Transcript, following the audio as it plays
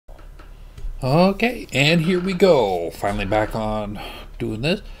Okay, and here we go. Finally back on doing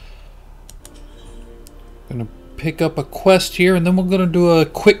this. Gonna pick up a quest here, and then we're gonna do a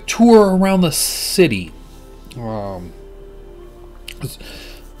quick tour around the city. Gonna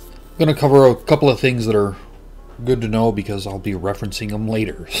cover a couple of things that are good to know because I'll be referencing them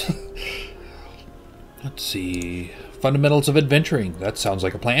later. Let's see. Fundamentals of adventuring. That sounds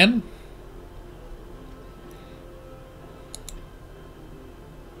like a plan.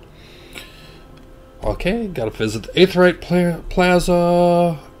 Okay, gotta visit the Aetheryte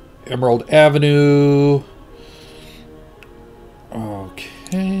Plaza, Emerald Avenue.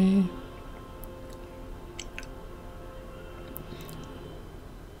 Okay.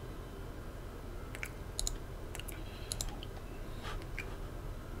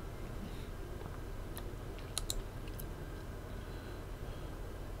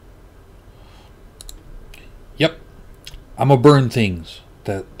 Yep. I'm gonna burn things.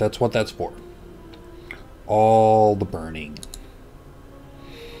 That's what that's for. All the burning.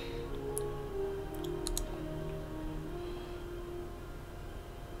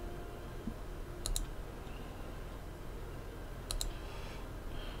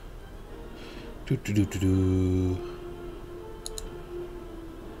 Do do do do do.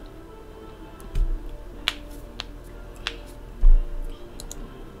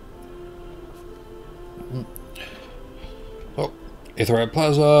 Oh, Aetheryte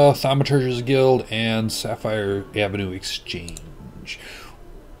Plaza, Thaumaturge's Guild, and Sapphire Avenue Exchange.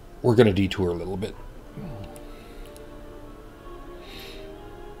 We're going to detour a little bit.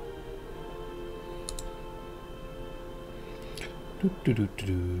 Do, do, do, do,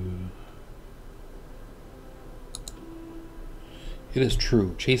 do. It is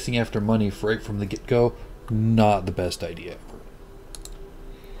true. Chasing after money right from the get-go, not the best idea ever.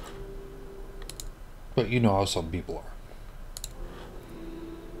 But you know how some people are.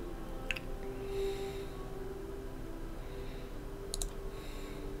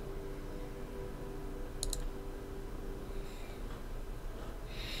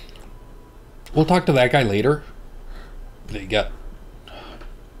 We'll talk to that guy later. They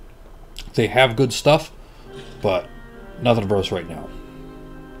have good stuff, but nothing for us right now.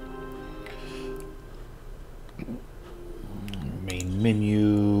 Main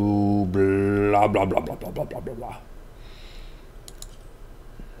menu, blah blah blah blah blah blah blah blah blah.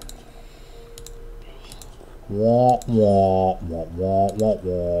 Wah wah wah wah wah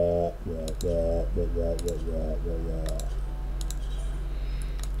wah wah wah wah wah wah.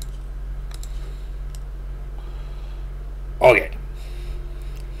 Okay.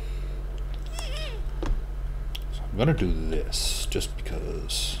 So I'm gonna do this just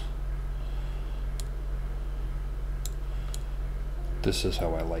because this is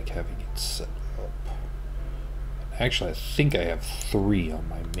how I like having it set up. Actually, I think I have 3 on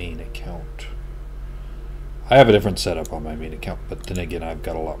my main account. I have a different setup on my main account, but then again, I've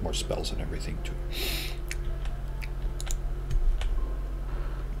got a lot more spells and everything too.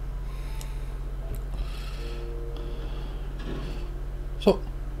 So,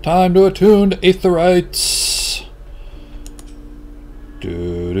 time to attune to Aetherites.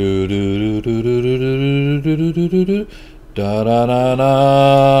 Do do do do do do do do do do do do da da da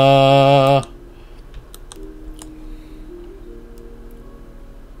da.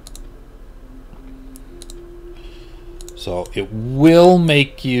 So it will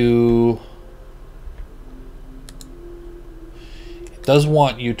make you. It does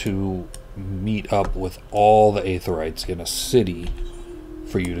want you to meet up with all the Aetherites in a city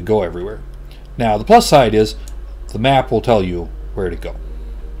for you to go everywhere. Now the plus side is the map will tell you where to go,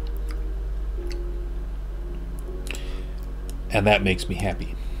 and that makes me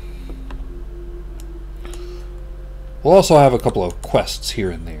happy. We'll also have a couple of quests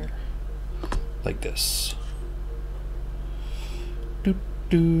here and there like this. Doo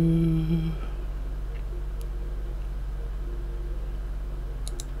 -doo.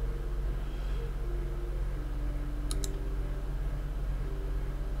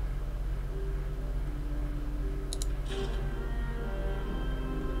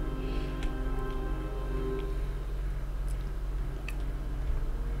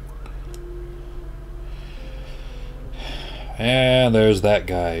 And there's that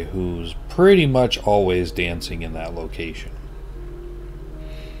guy who's pretty much always dancing in that location.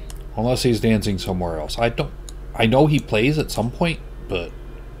 Unless he's dancing somewhere else. I know he plays at some point, but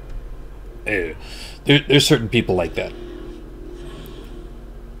there's certain people like that.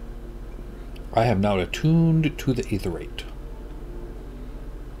 I have now attuned to the Aetherite.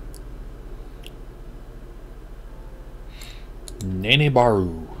 Nene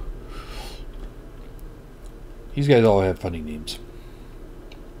Baru. These guys all have funny names.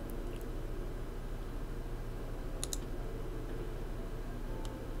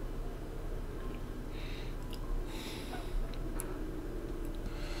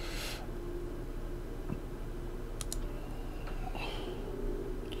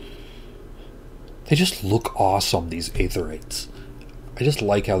 They just look awesome, these aetherites. I just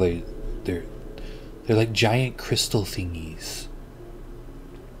like how they're like giant crystal thingies.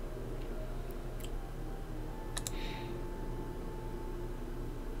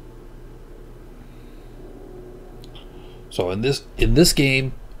 So in this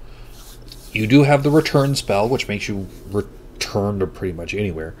game, you do have the return spell, which makes you return to pretty much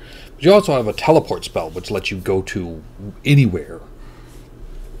anywhere. But you also have a teleport spell, which lets you go to anywhere.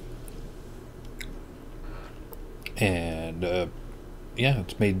 And yeah,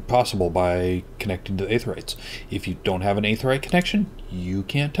 it's made possible by connecting to aetherites. If you don't have an aetherite connection, you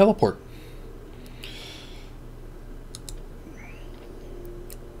can't teleport.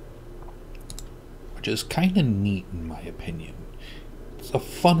 Which is kind of neat in my opinion. It's a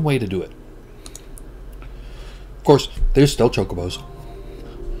fun way to do it. Of course, there's still chocobos.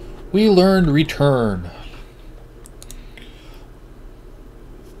 We learned return.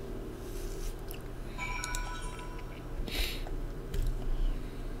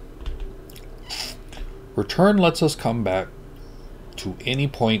 Return lets us come back to any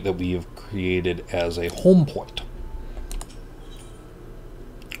point that we have created as a home point.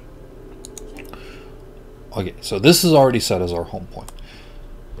 Okay, so this is already set as our home point.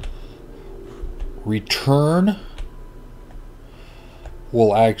 Return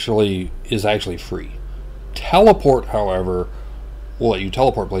is actually free. Teleport, however, will let you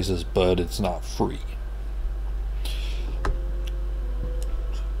teleport places, but it's not free.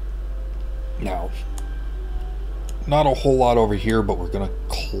 Now, not a whole lot over here, but we're going to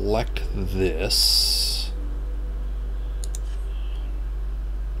collect this.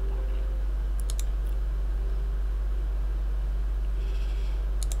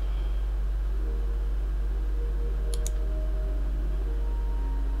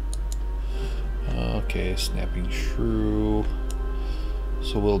 Okay, snapping shrew.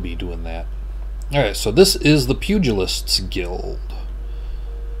 So we'll be doing that. Alright, so this is the Pugilists Guild.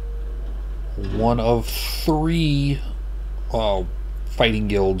 One of 3 fighting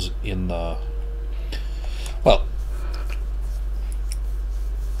guilds in the... Well,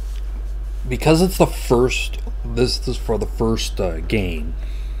 because it's the first... This is for the first game.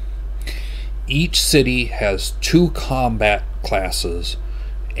 Each city has 2 combat classes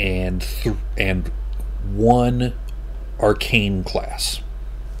and 1 arcane class.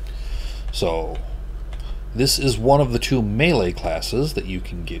 So this is one of the 2 melee classes that you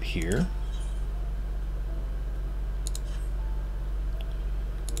can get here.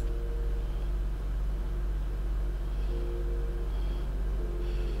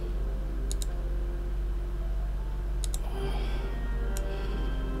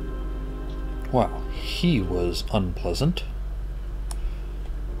 Wow, he was unpleasant.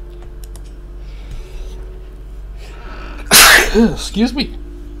 Excuse me.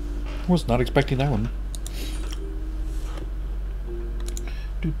 I was not expecting that one.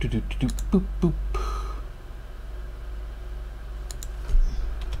 Boop, boop.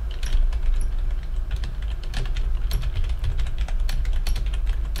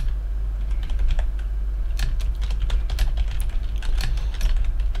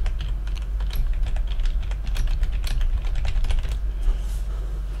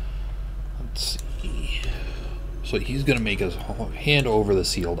 So he's going to make us hand over the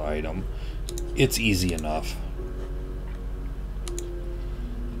sealed item. It's easy enough.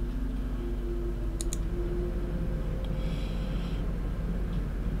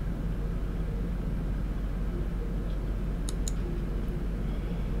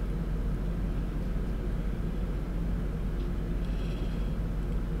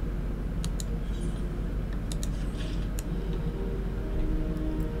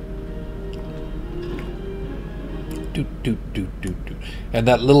 And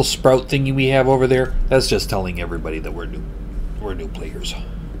that little sprout thingy we have over there, that's just telling everybody that we're new players.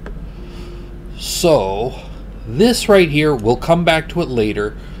 So this right here, we'll come back to it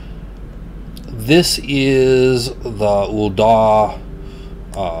later. This is the Ul'Dah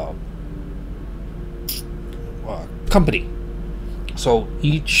company. So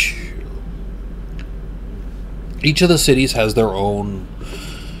each of the cities has their own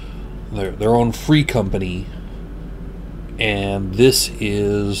free company. And this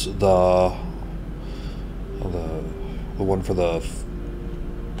is the one for the...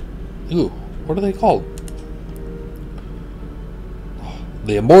 Ooh, what are they called?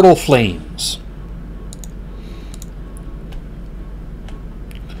 The Immortal Flames.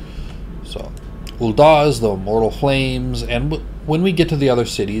 So, Ul'Dah is the Immortal Flames, and when we get to the other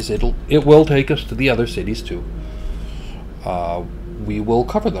cities, it will take us to the other cities too. We will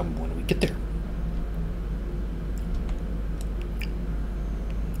cover them when we get there.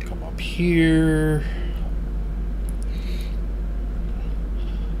 up here.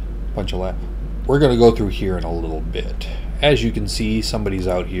 Bunch of lap. We're going to go through here in a little bit. As you can see, somebody's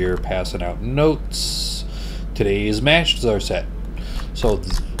out here passing out notes. Today's matches are set. So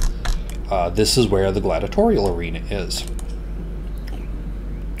this is where the gladiatorial arena is.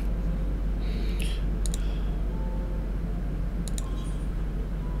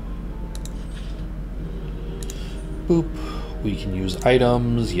 Boop. We can use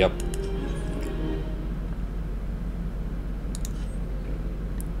items. Yep.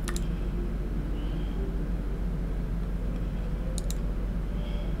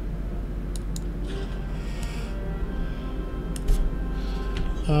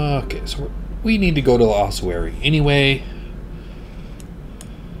 Okay, so we need to go to the ossuary anyway,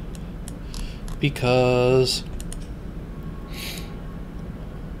 because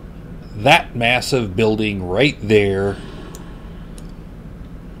that massive building right there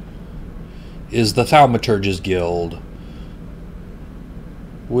is the Thaumaturge's Guild,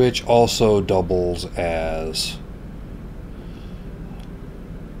 which also doubles as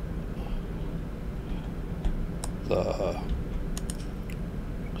the...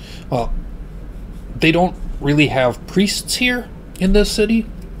 Well, they don't really have priests here in this city,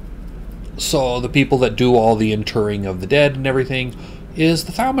 so the people that do all the interring of the dead and everything is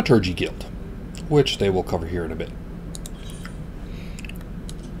the Thaumaturgy Guild, which they will cover here in a bit.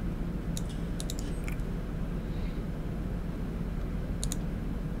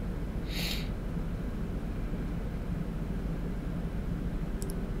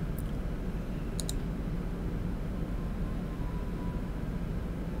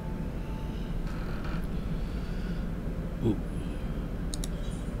 Ooh.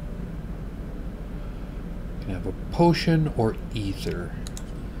 Can have a potion or ether.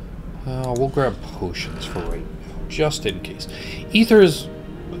 We'll grab potions for right now, just in case. Ether is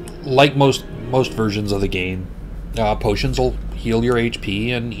like most versions of the game. Potions will heal your HP,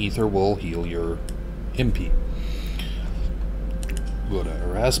 and ether will heal your MP. Go to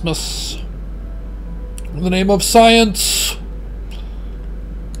Erasmus. In the name of science.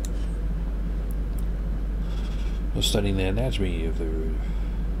 Studying the anatomy of the...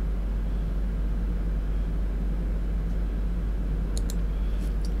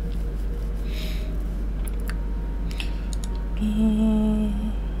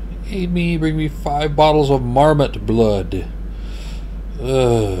 aid me, bring me 5 bottles of marmot blood.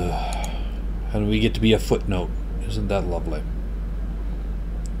 And we get to be a footnote. Isn't that lovely?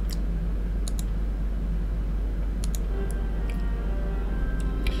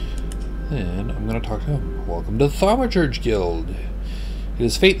 And I'm going to talk to him. Welcome to the Thaumaturge Guild. It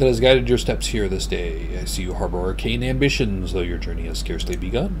is fate that has guided your steps here this day. I see you harbor arcane ambitions, though your journey has scarcely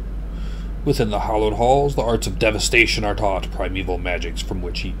begun. Within the hallowed halls, the arts of devastation are taught, primeval magics from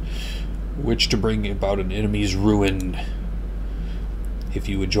which to bring about an enemy's ruin. If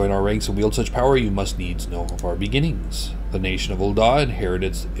you would join our ranks and wield such power, you must needs know of our beginnings. The nation of Ul'Dah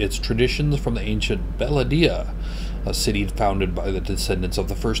inherited its traditions from the ancient Beladia, a city founded by the descendants of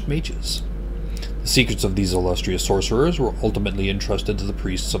the first mages. The secrets of these illustrious sorcerers were ultimately entrusted to the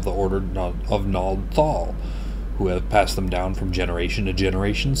priests of the Order of Nald Thal, who have passed them down from generation to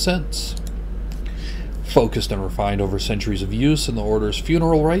generation since. Focused and refined over centuries of use in the Order's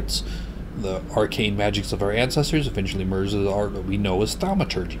funeral rites, the arcane magics of our ancestors eventually merged with the art that we know as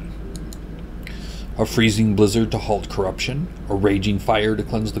thaumaturgy. A freezing blizzard to halt corruption, a raging fire to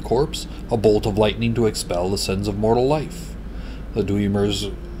cleanse the corpse, a bolt of lightning to expel the sins of mortal life. The Dweemers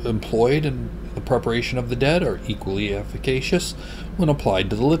employed in the preparation of the dead are equally efficacious when applied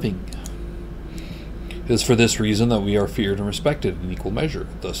to the living. It is for this reason that we are feared and respected in equal measure.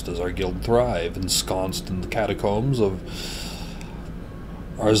 Thus does our guild thrive, ensconced in the catacombs of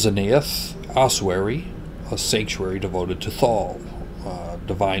Arzaneath Ossuary, a sanctuary devoted to Thal,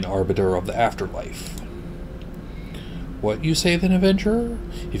 divine arbiter of the afterlife. What you say then, adventurer?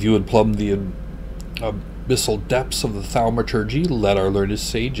 If you would plumb the abyssal depths of the thaumaturgy, let our learned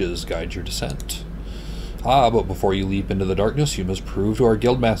sages guide your descent. But before you leap into the darkness, you must prove to our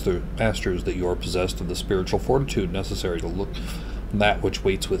guild masters that you are possessed of the spiritual fortitude necessary to look on that which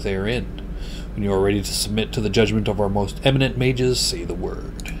waits with therein. When you are ready to submit to the judgment of our most eminent mages, say the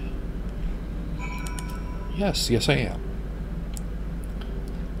word. Yes, I am.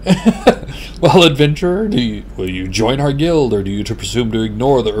 Well, adventurer, will you join our guild, or do you presume to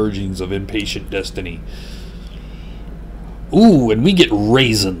ignore the urgings of impatient destiny? Ooh, and we get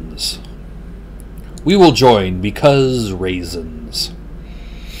raisins. We will join because raisins.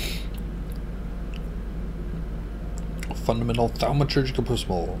 Fundamental thaumaturgical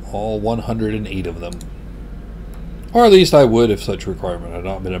principle, all 108 of them. Or at least I would if such requirement had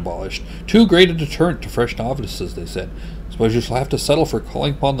not been abolished. Too great a deterrent to fresh novices, they said. Suppose you shall have to settle for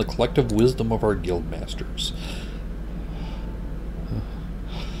calling upon the collective wisdom of our guild masters.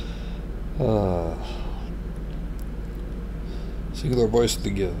 Singular voice of the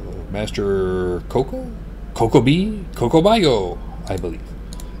guild. Master Coco? Coco B? Coco Bigo, I believe.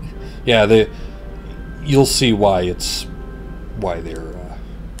 Yeah, you'll see why there are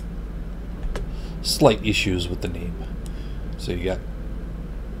slight issues with the name. So you got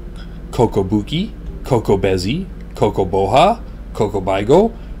Coco Buki, Coco Bezzy, Coco Boha, Coco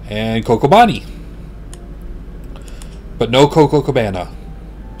Bigo, and Coco Bonnie. But no Coco Cabana.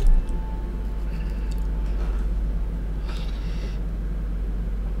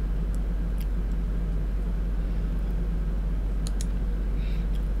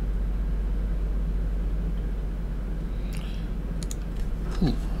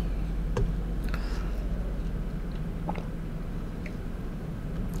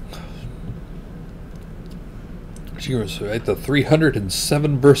 She recite the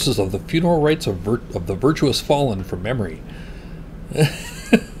 307 verses of the funeral rites of the virtuous fallen from memory.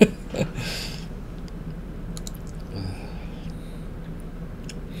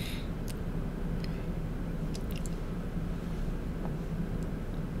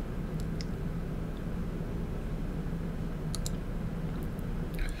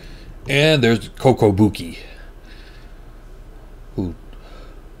 And there's Coco Buki, who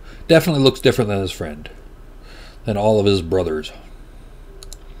definitely looks different than his friend, than all of his brothers.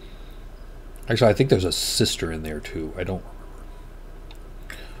 Actually, I think there's a sister in there too. I don't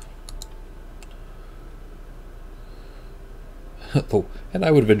remember. And I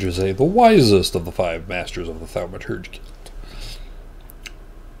would venture to say the wisest of the 5 masters of the Thaumaturge Guild.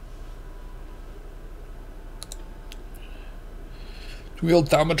 To wield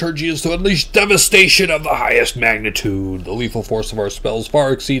thaumaturgy is to unleash devastation of the highest magnitude. The lethal force of our spells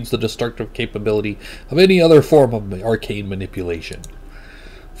far exceeds the destructive capability of any other form of arcane manipulation.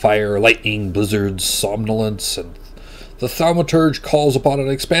 Fire, lightning, blizzards, somnolence, and the thaumaturge calls upon an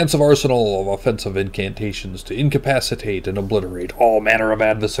expansive arsenal of offensive incantations to incapacitate and obliterate all manner of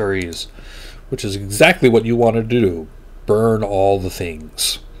adversaries, which is exactly what you wanted to do. Burn all the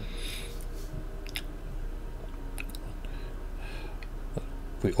things.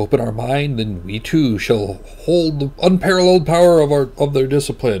 If we open our mind, then we too shall hold the unparalleled power of their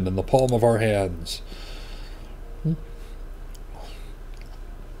discipline in the palm of our hands. Of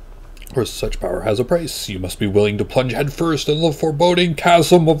course, such power has a price. You must be willing to plunge headfirst into the foreboding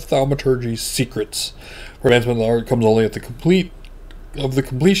chasm of thaumaturgy's secrets. For advancement of the art comes only at the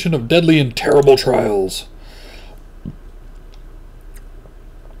completion of deadly and terrible trials.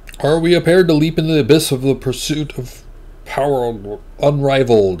 Are we prepared to leap into the abyss of the pursuit of power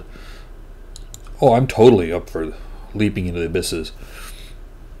unrivaled? Oh, I'm totally up for leaping into the abysses.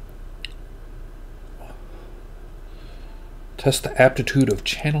 Test the aptitude of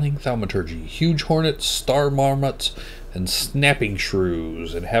channeling thaumaturgy. Huge hornets, star marmots, and snapping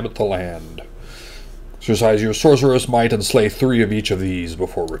shrews inhabit the land. Exercise your sorceress might and slay 3 of each of these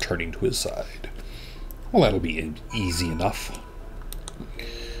before returning to his side. Well, that'll be easy enough.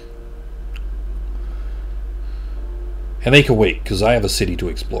 And they can wait, because I have a city to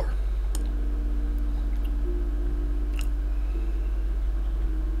explore.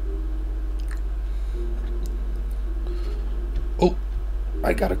 Oh,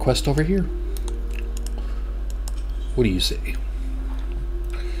 I got a quest over here. What do you say?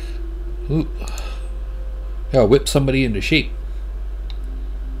 Ooh. Yeah, whip somebody into shape.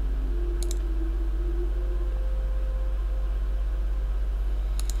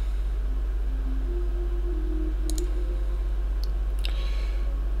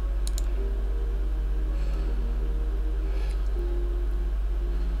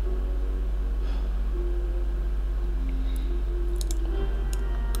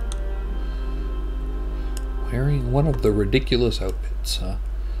 Wearing one of the ridiculous outfits, huh?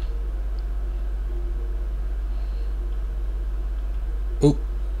 Oh.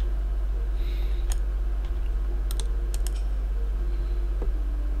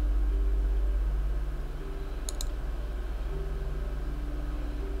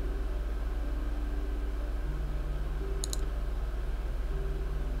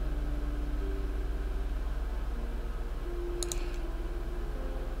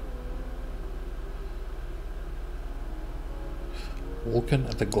 Vulcan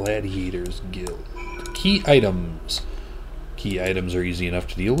at the Gladiators Guild. Key items. Key items are easy enough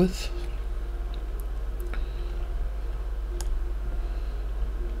to deal with.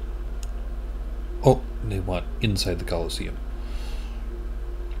 Oh, they want inside the Colosseum.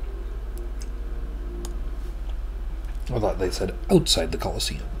 I thought they said outside the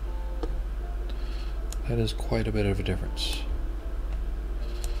Colosseum. That is quite a bit of a difference.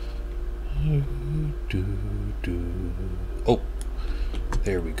 Oh,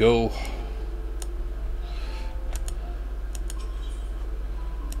 there we go.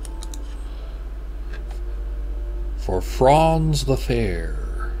 For Franz the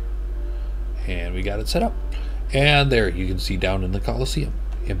Fair. And we got it set up. And there you can see down in the Colosseum.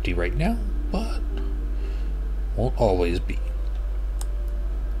 Empty right now, but won't always be.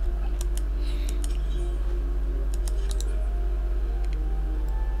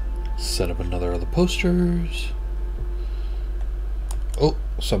 Set up another of the posters. Oh,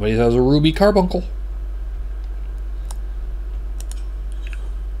 somebody has a ruby carbuncle.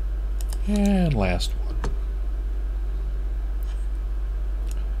 And last one.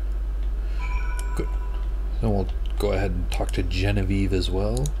 Good. Then we'll go ahead and talk to Genevieve as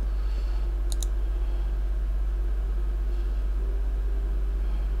well.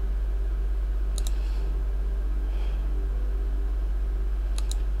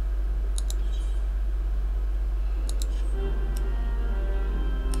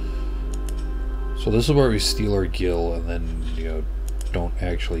 So this is where we steal her gill and then, you know, don't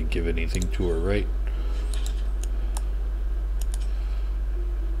actually give anything to her, right?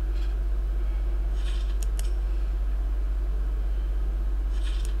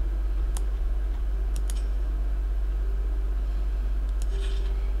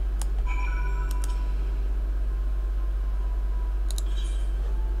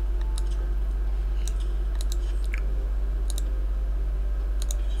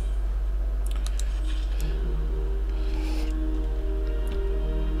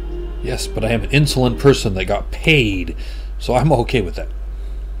 Yes, but I am an insolent person that got paid, so I'm okay with that.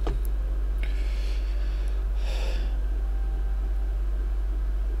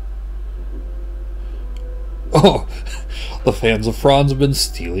 Oh, the fans of Franz have been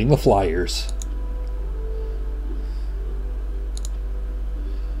stealing the flyers.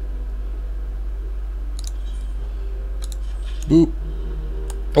 Boop.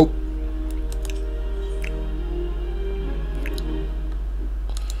 Oh.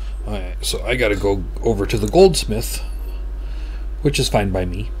 Alright, so I gotta go over to the goldsmith, which is fine by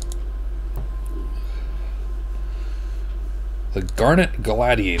me. The Garnet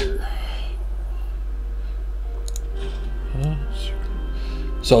Gladiator.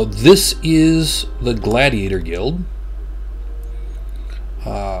 So this is the Gladiator Guild.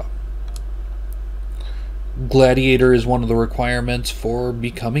 Gladiator is one of the requirements for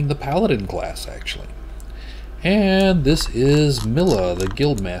becoming the Paladin class, actually. And this is Milla, the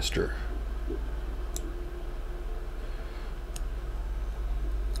Guildmaster.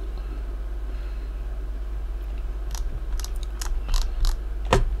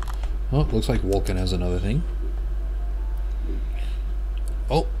 Oh, looks like Vulcan has another thing.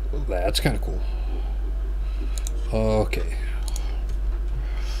 Oh, that's kind of cool. Okay.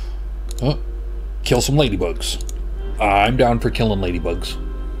 Oh, kill some ladybugs. I'm down for killing ladybugs.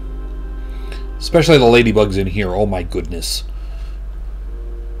 Especially the ladybugs in here. Oh my goodness.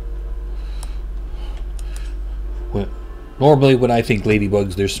 Normally when I think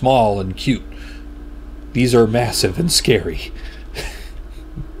ladybugs, they're small and cute. These are massive and scary.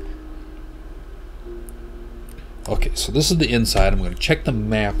 Okay, so this is the inside. I'm going to check the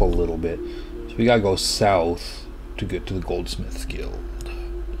map a little bit. So we got to go south to get to the Goldsmiths Guild.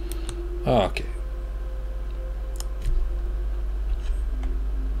 Okay.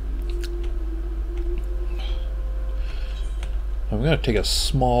 I'm going to take a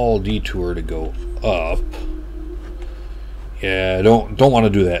small detour to go up. Yeah, don't want to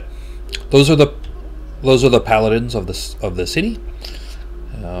do that. Those are the paladins of the city.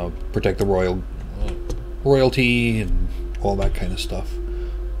 Protect the royalty and all that kind of stuff.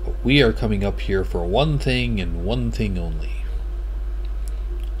 But we are coming up here for one thing and one thing only.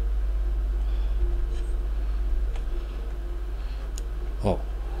 Oh.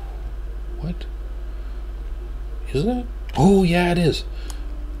 What? Isn't it? Oh, yeah, it is.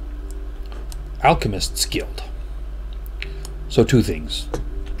 Alchemist's Guild. So two things.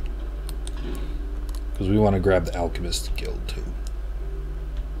 Because we want to grab the Alchemist's Guild too.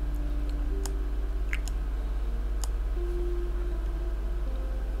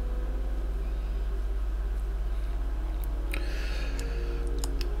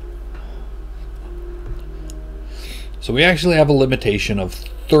 So we actually have a limitation of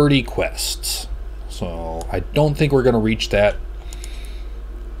 30 quests. So I don't think we're going to reach that.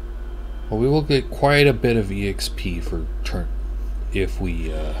 But we will get quite a bit of EXP for turn if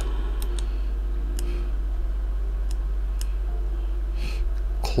we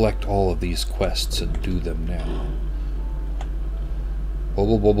collect all of these quests and do them now.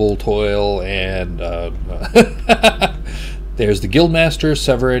 Bubble Bubble Toil, and there's the Guildmaster,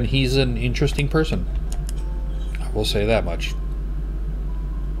 Severin. He's an interesting person. I will say that much.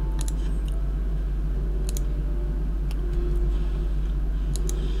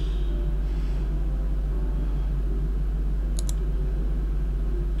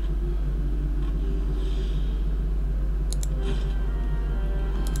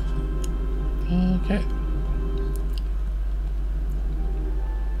 Okay.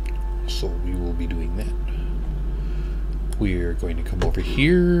 So we will be doing that. We're going to come over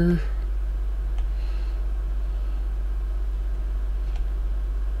here.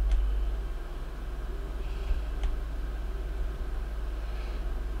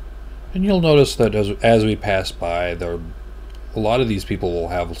 And you'll notice that as we pass by, a lot of these people will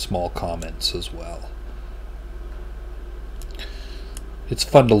have small comments as well. It's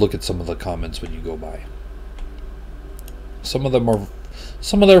fun to look at some of the comments when you go by. Some of them are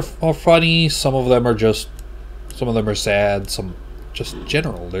funny. Some of them are sad. Some just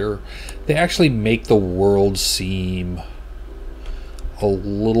general. They actually make the world seem a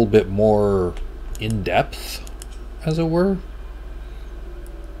little bit more in depth, as it were.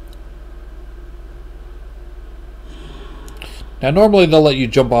 Now, normally they'll let you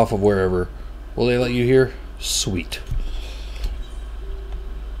jump off of wherever. Will they let you here? Sweet.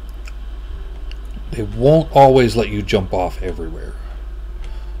 They won't always let you jump off everywhere.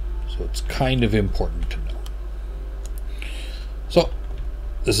 So it's kind of important to know. So,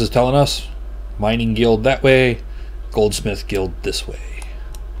 this is telling us Mining Guild that way, Goldsmith Guild this way.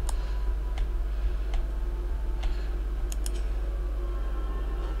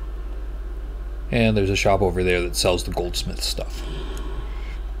 And there's a shop over there that sells the goldsmith stuff.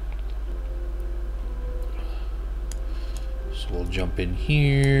 So we'll jump in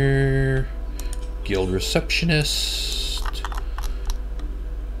here. Guild receptionist.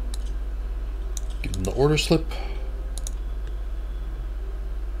 Give them the order slip.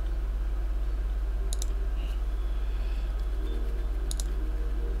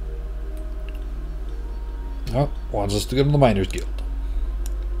 Oh, wants us to go to the Miners Guild.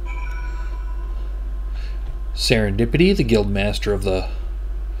 Serendipity, the guild master of the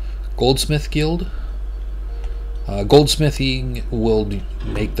Goldsmith Guild. Goldsmithing will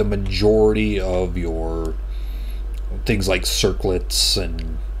make the majority of your things like circlets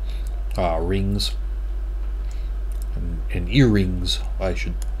and rings and earrings, I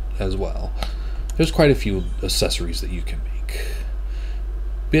should, as well. There's quite a few accessories that you can make.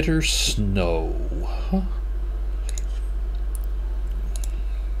 Bitter Snow. Huh?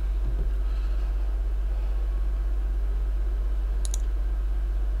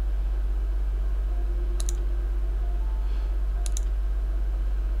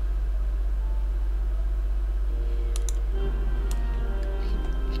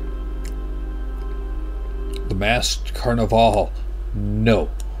 Masked Carnival.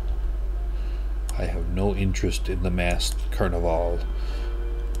 No. I have no interest in the Masked Carnival.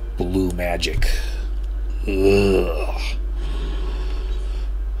 Blue magic. Ugh.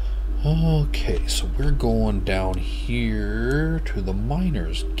 Okay, so we're going down here to the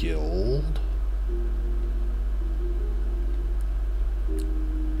Miners Guild.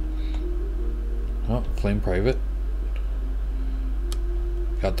 Oh, Flame Private.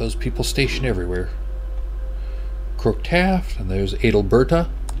 Got those people stationed everywhere. Crook Taft, and there's Adalberta.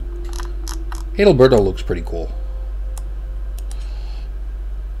 Adalberta looks pretty cool.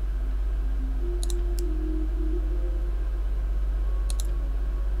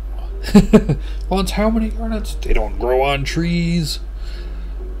 Wants how many garnets? They don't grow on trees.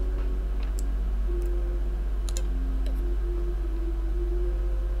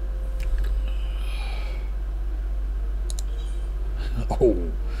 Oh.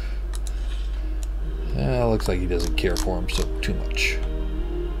 Looks like he doesn't care for him so too much.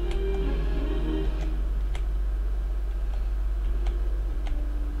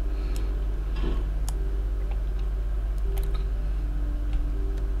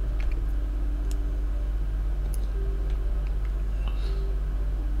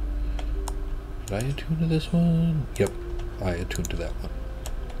 Did I attune to this one? Yep, I attuned to that one.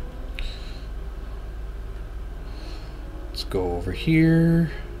 Let's go over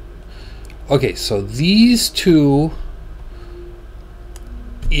here. Okay, so these two,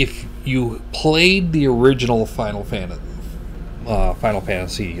 if you played the original Final Fantasy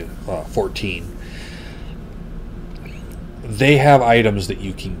 14, they have items that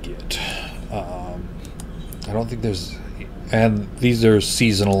you can get. I don't think there's, and these are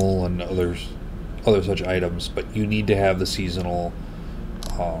seasonal and other such items, but you need to have the seasonal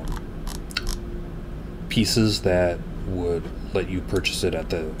pieces that would let you purchase it at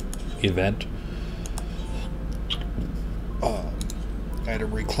the event.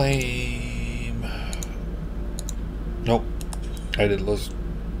 Item reclaim. Nope. I did list.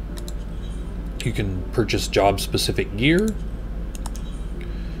 You can purchase job-specific gear.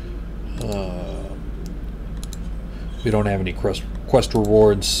 We don't have any quest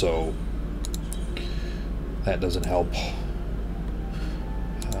rewards, so that doesn't help.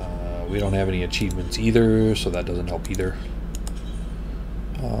 We don't have any achievements either, so that doesn't help either.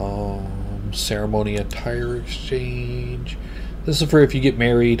 Ceremony attire exchange. This is for if you get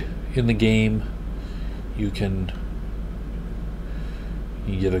married in the game. You get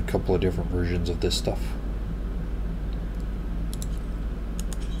a couple of different versions of this stuff.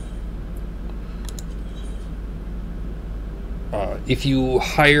 If you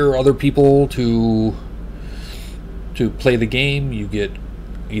hire other people to play the game, you get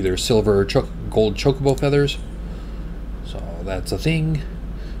either silver or gold chocobo feathers. So that's a thing.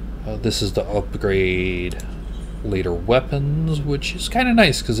 This is to upgrade later weapons, which is kind of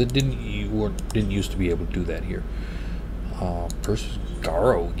nice because it didn't used to be able to do that here. Versus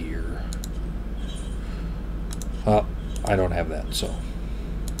Garo gear. I don't have that, so.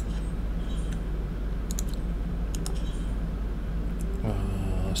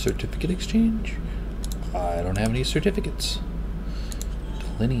 Certificate exchange. I don't have any certificates.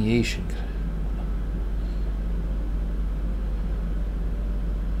 Delineation.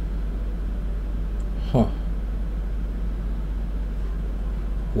 Huh.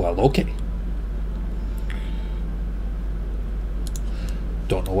 Well, okay.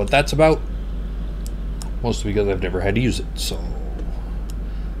 Don't know what that's about. Mostly because I've never had to use it, so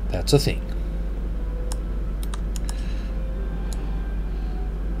that's a thing.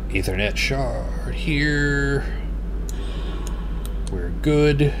 Ethernet shard here. We're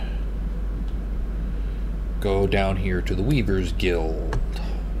good. Go down here to the Weaver's Guild.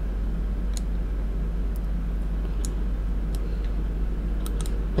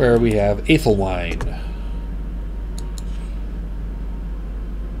 Where we have Aethelwine.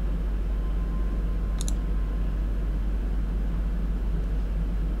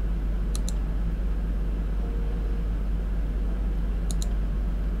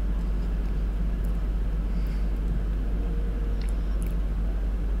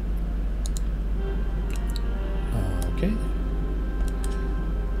 Okay.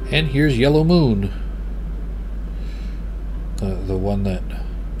 And here's Yellow Moon. The one that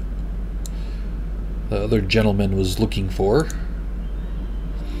the other gentleman was looking for.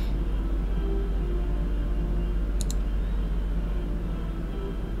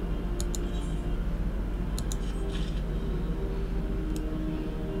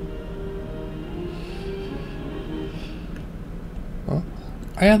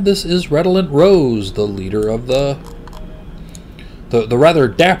 And this is Redolent Rose, the leader of the rather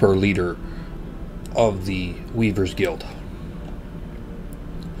dapper leader of the Weaver's Guild.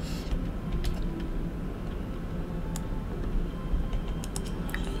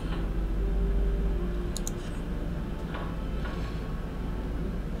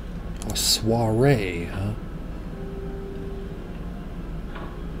 A soiree, huh?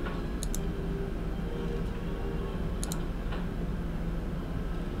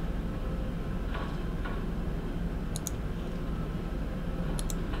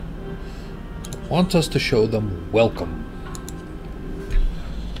 Wants us to show them welcome.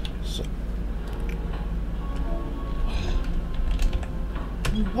 So,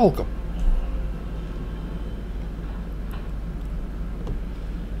 welcome.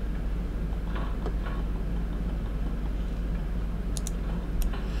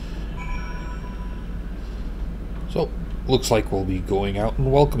 So, looks like we'll be going out and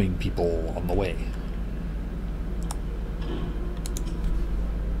welcoming people on the way.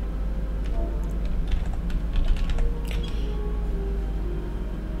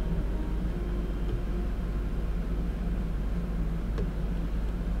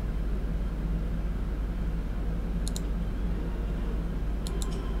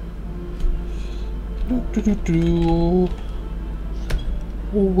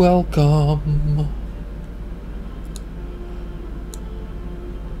 Welcome.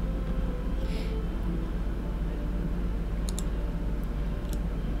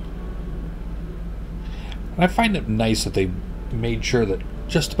 I find it nice that they made sure that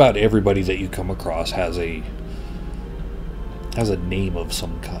just about everybody that you come across has a name of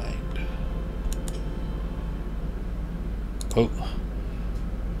some kind. Oh.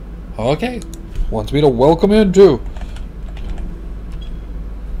 Okay. Wants me to welcome in too.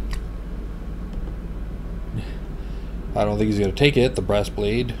 I don't think he's going to take it, the brass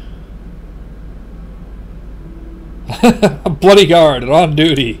blade. bloody guard and on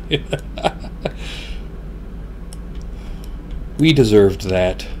duty. We deserved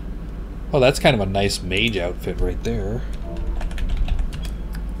that. Oh, that's kind of a nice mage outfit right there.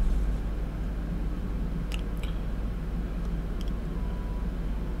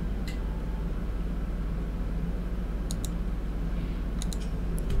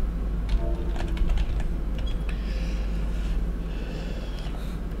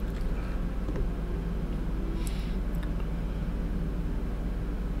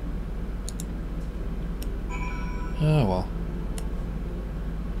 Oh well.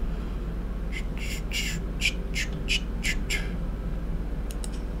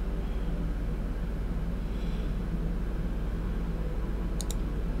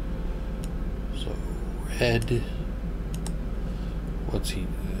 So red. What's he?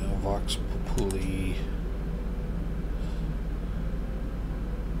 Vox Populi.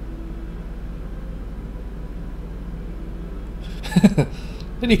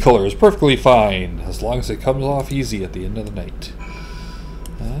 Any color is perfectly fine, as long as it comes off easy at the end of the night.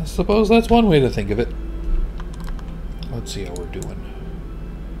 I suppose that's one way to think of it. Let's see how we're doing.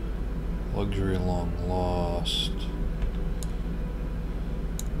 Luxury long lost.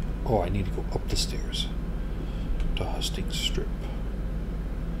 Oh, I need to go up the stairs to Hustings Strip.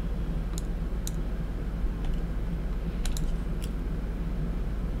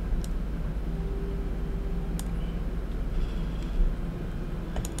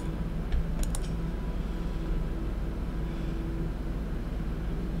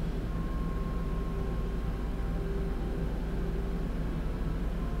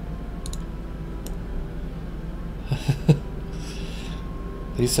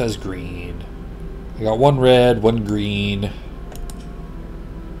 He says green. I got one red, one green.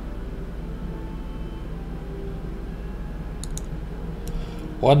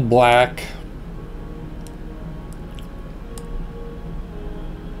 One black.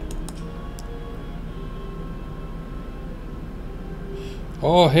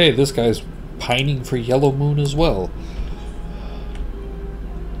 Oh, hey, this guy's pining for Yellow Moon as well.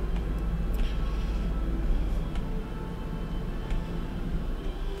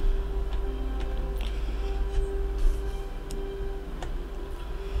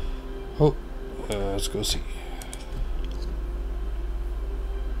 Oh, let's go see.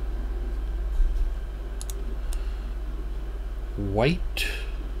 White.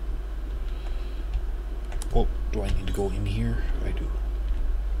 Oh, do I need to go in here? I do.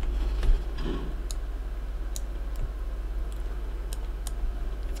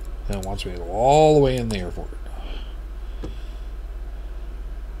 And it wants me to go all the way in there for it.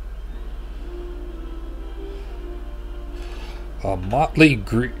 A motley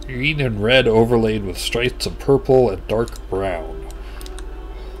green and red overlaid with stripes of purple and dark brown.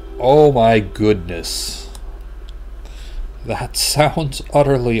 Oh my goodness. That sounds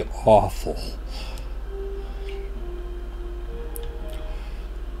utterly awful.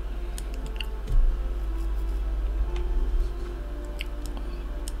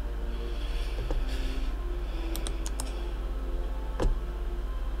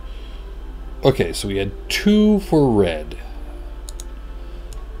 Okay, so we had 2 for red.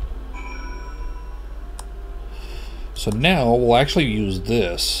 So now we'll actually use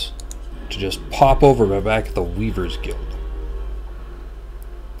this to just pop over back at the Weaver's Guild.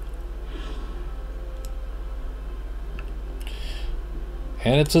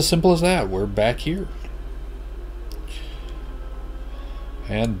 And it's as simple as that. We're back here.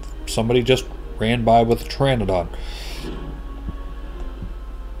 And somebody just ran by with a Pteranodon.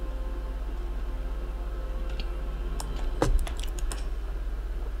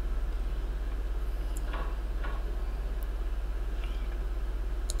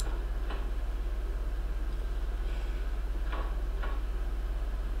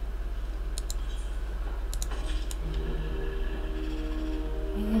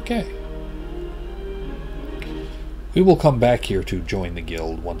 Okay. We will come back here to join the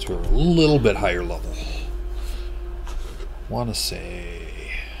guild once we're a little bit higher level. Want to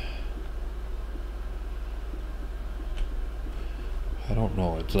say... I don't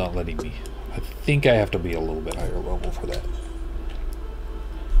know, it's not letting me. I think I have to be a little bit higher level for that.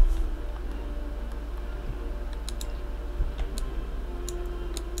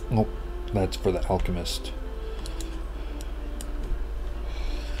 Nope, that's for the alchemist.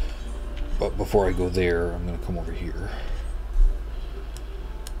 But before I go there, I'm going to come over here.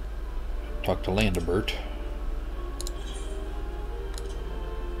 Talk to Landebert.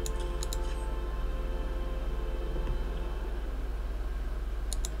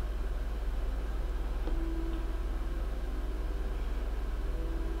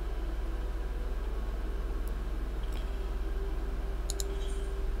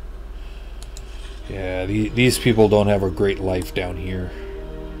 Yeah, these people don't have a great life down here.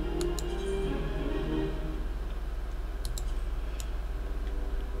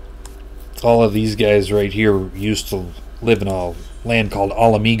 All of these guys right here used to live in a land called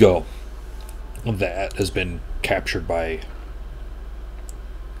Alamigo that has been captured by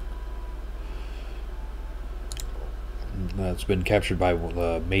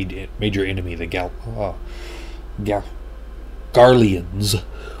the major enemy, the Garleans.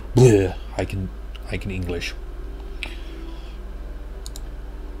 Bleh, I can English.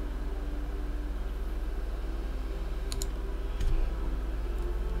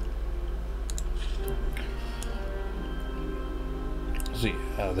 See,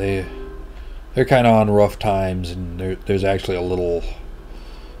 they're kind of on rough times, and there's actually a little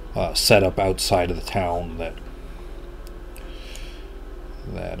setup outside of the town that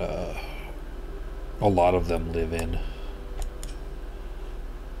a lot of them live in.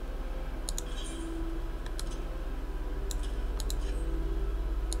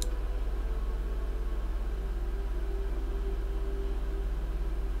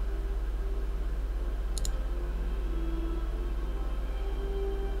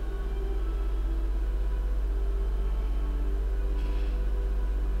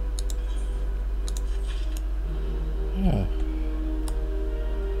 Yeah.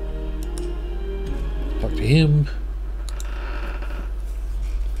 Talk to him.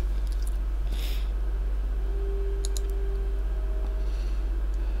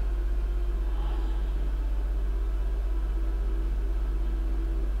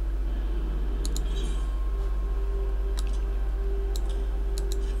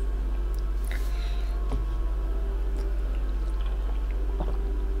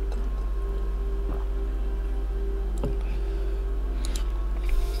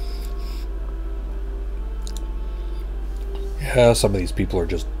 Yeah, some of these people are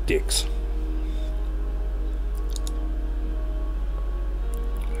just dicks.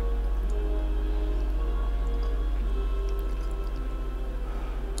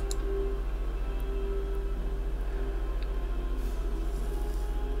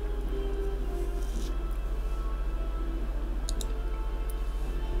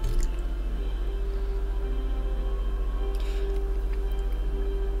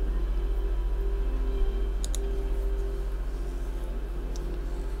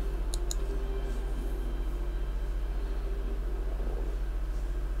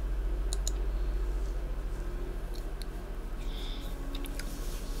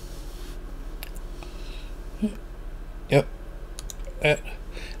 Yep.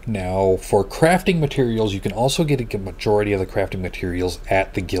 Now, for crafting materials, you can also get a majority of the crafting materials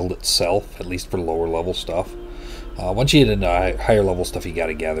at the guild itself, at least for lower level stuff. Once you get into higher level stuff, you got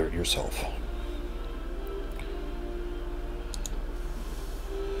to gather it yourself.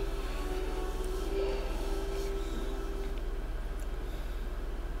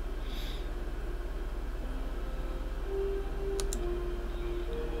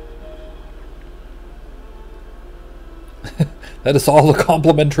 That is all the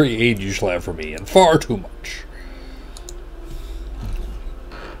complimentary aid you shall have for me, and far too much.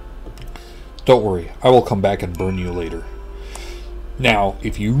 Don't worry, I will come back and burn you later. Now,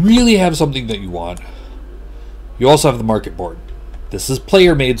 if you really have something that you want, you also have the market board. This is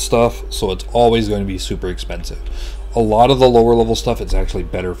player-made stuff, so it's always going to be super expensive. A lot of the lower level stuff, it's actually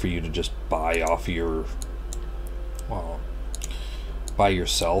better for you to just buy off your... buy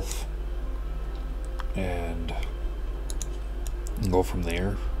yourself. And go from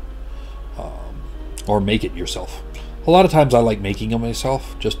there, or make it yourself. A lot of times I like making them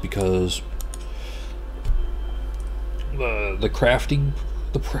myself, just because the crafting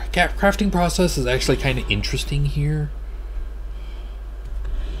process is actually kind of interesting here.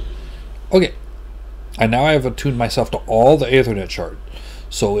 Okay, and now I have attuned myself to all the Ethernet shards,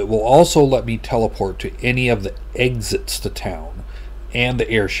 so it will also let me teleport to any of the exits to town and the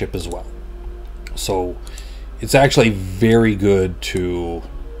airship as well. So it's actually very good to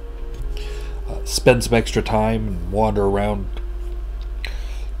spend some extra time and wander around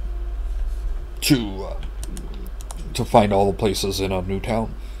to find all the places in a new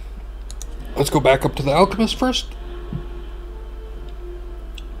town. Let's go back up to the alchemist first.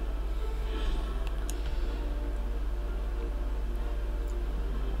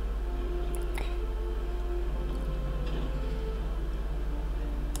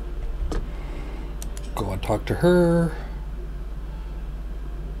 Go and talk to her.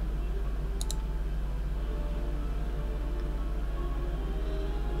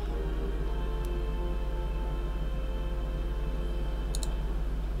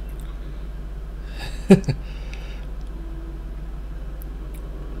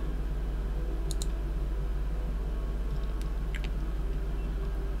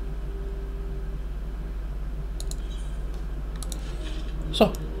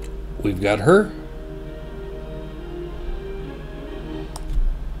 So, we've got her.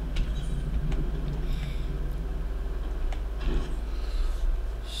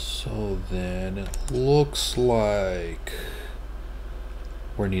 So then it looks like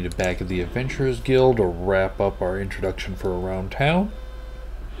we're needed back at the Adventurers Guild to wrap up our introduction for around town.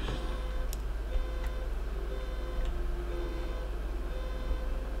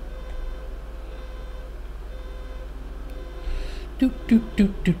 Doop doop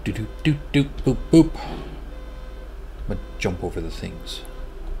doop doop doop doop doop boop boop. I'm gonna jump over the things.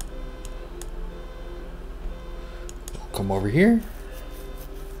 We'll come over here.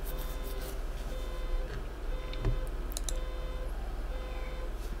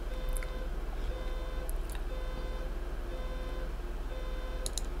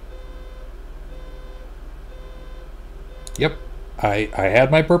 Yep, I had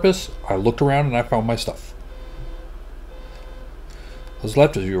my purpose. I looked around and I found my stuff. What's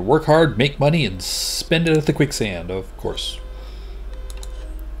left is your work hard, make money, and spend it at the quicksand, of course.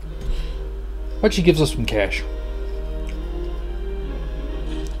 But she gives us some cash.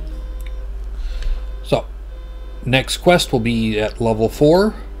 So, next quest will be at level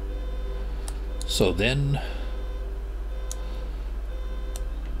 4. So then,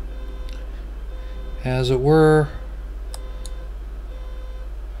 as it were,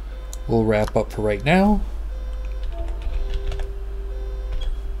 we'll wrap up for right now.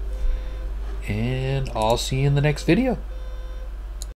 And I'll see you in the next video.